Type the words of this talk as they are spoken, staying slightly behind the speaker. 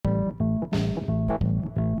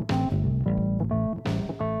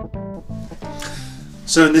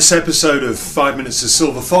So in this episode of 5 Minutes of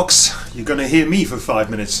Silver Fox, you're going to hear me for 5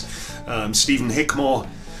 minutes. Stephen Hickmore.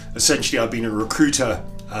 Essentially, I've been a recruiter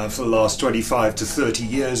for the last 25 to 30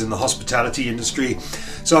 years in the hospitality industry.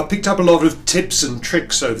 So I've picked up a lot of tips and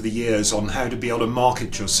tricks over the years on how to be able to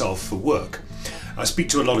market yourself for work. I speak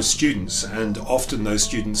to a lot of students, and often those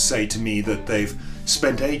students say to me that they've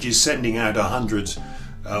spent ages sending out 100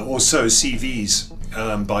 or so CVs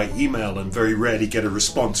by email and very rarely get a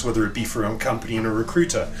response, whether it be from a company and a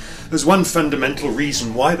recruiter. There's one fundamental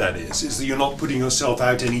reason why that is that you're not putting yourself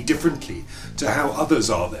out any differently to how others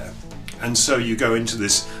are there. And so you go into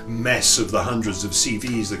this mess of the hundreds of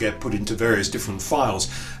CVs that get put into various different files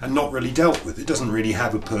and not really dealt with. It doesn't really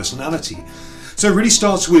have a personality. So it really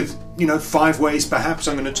starts with, 5 ways perhaps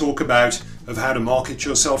I'm going to talk about of how to market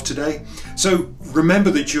yourself today. So remember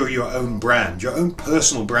that you're your own brand, your own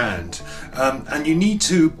personal brand, and you need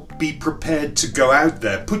to be prepared to go out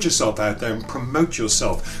there, put yourself out there and promote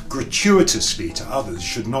yourself gratuitously to others.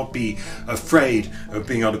 Should not be afraid of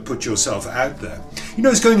being able to put yourself out there.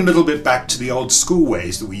 It's going a little bit back to the old school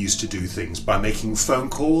ways that we used to do things, by making phone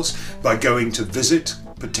calls, by going to visit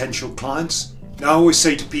potential clients. Now, I always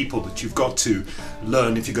say to people that you've got to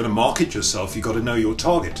learn, if you're going to market yourself, you've got to know your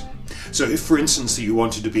target. So if, for instance, you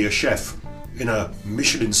wanted to be a chef in a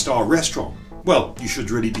Michelin star restaurant, well, you should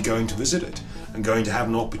really be going to visit it and going to have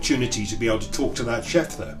an opportunity to be able to talk to that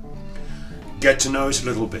chef there. Get to know it a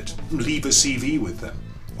little bit, leave a CV with them,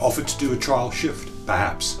 offer to do a trial shift,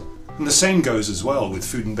 perhaps. And the same goes as well with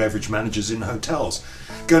food and beverage managers in hotels.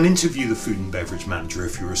 Go and interview the food and beverage manager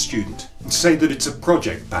if you're a student and say that it's a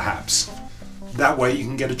project, perhaps. That way you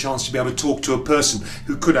can get a chance to be able to talk to a person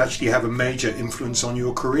who could actually have a major influence on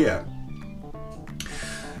your career.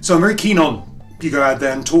 So I'm very keen on you go out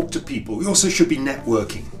there and talk to people. You also should be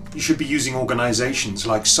networking. You should be using organizations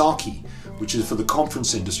like Saki, which is for the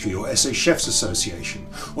conference industry, or SA Chefs Association,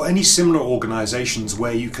 or any similar organizations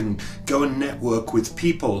where you can go and network with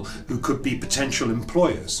people who could be potential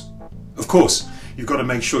employers. Of course, you've got to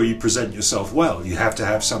make sure you present yourself well. You have to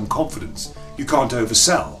have some confidence. You can't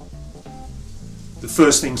oversell. The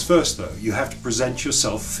first things first, though, you have to present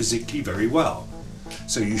yourself physically very well.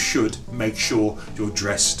 So you should make sure you're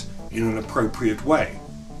dressed in an appropriate way.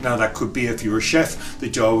 Now, that could be, if you're a chef,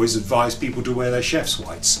 that you always advise people to wear their chef's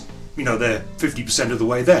whites. They're 50% of the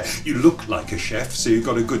way there. You look like a chef, so you've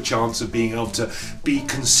got a good chance of being able to be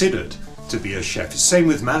considered to be a chef. Same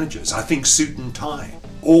with managers. I think suit and tie,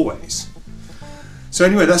 always. So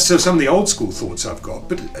anyway, that's some of the old school thoughts I've got.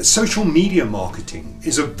 But social media marketing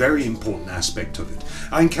is a very important aspect of it.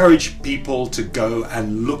 I encourage people to go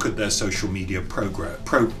and look at their social media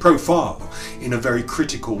profile in a very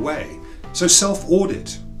critical way. So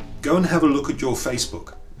self-audit. Go and have a look at your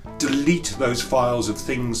Facebook. Delete those files of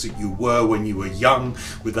things that you were when you were young,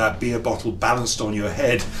 with that beer bottle balanced on your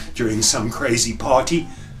head during some crazy party.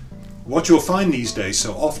 What you'll find these days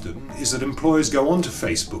so often is that employers go onto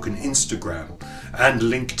Facebook and Instagram and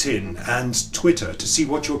LinkedIn and Twitter to see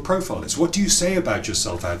what your profile is. What do you say about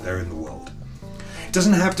yourself out there in the world? It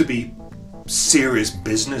doesn't have to be serious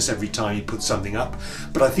business every time you put something up,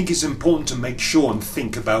 but I think it's important to make sure and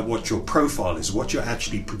think about what your profile is, what you're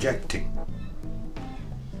actually projecting.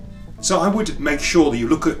 So I would make sure that you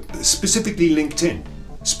look at specifically LinkedIn,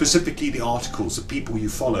 specifically the articles, the people you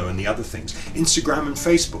follow and the other things. Instagram and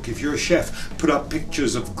Facebook, if you're a chef, put up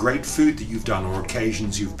pictures of great food that you've done or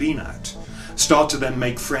occasions you've been at. Start to then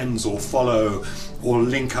make friends or follow or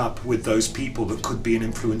link up with those people that could be an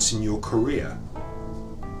influence in your career.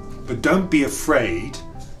 But don't be afraid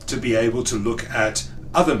to be able to look at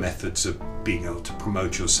other methods of being able to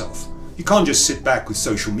promote yourself. You can't just sit back with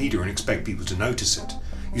social media and expect people to notice it.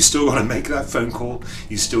 You still got to make that phone call.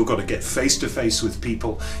 You still got to get face to face with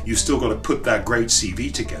people. You still got to put that great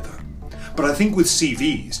CV together. But I think with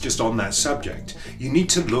CVs, just on that subject, you need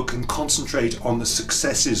to look and concentrate on the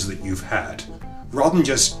successes that you've had, rather than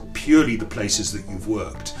just purely the places that you've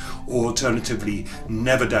worked. Or alternatively,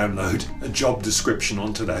 never download a job description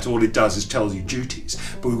onto that. All it does is tell you duties.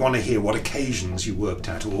 But we want to hear what occasions you worked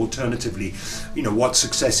at, or alternatively, what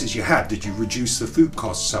successes you had. Did you reduce the food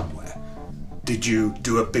costs somewhere? Did you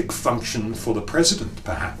do a big function for the president,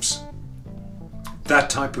 perhaps? That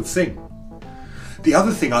type of thing. The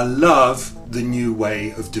other thing, I love the new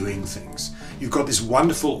way of doing things. You've got this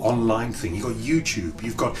wonderful online thing. You've got YouTube.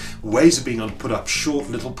 You've got ways of being able to put up short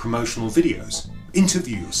little promotional videos.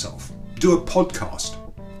 Interview yourself. Do a podcast.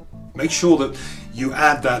 Make sure that you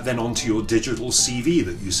add that then onto your digital CV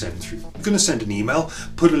that you send through. You're going to send an email,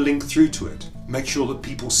 put a link through to it. Make sure that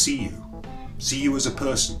people see you as a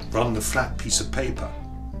person, rather than a flat piece of paper.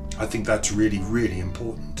 I think that's really, really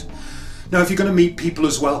important. Now, if you're going to meet people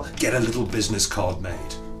as well, get a little business card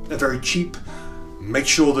made. They're very cheap. Make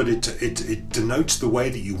sure that it denotes the way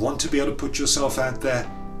that you want to be able to put yourself out there.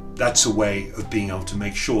 That's a way of being able to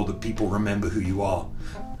make sure that people remember who you are.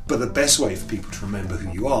 But the best way for people to remember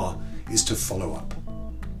who you are is to follow up.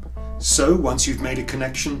 So once you've made a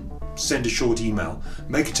connection, send a short email.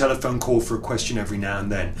 Make a telephone call for a question every now and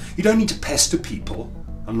then. You don't need to pester people.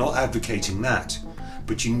 I'm not advocating that.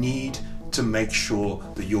 But you need to make sure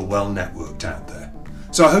that you're well networked out there.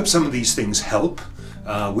 So I hope some of these things help.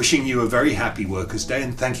 Wishing you a very happy Workers' Day,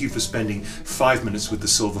 and thank you for spending 5 minutes with the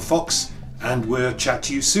Silver Fox, and we'll chat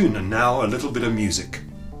to you soon. And now a little bit of music.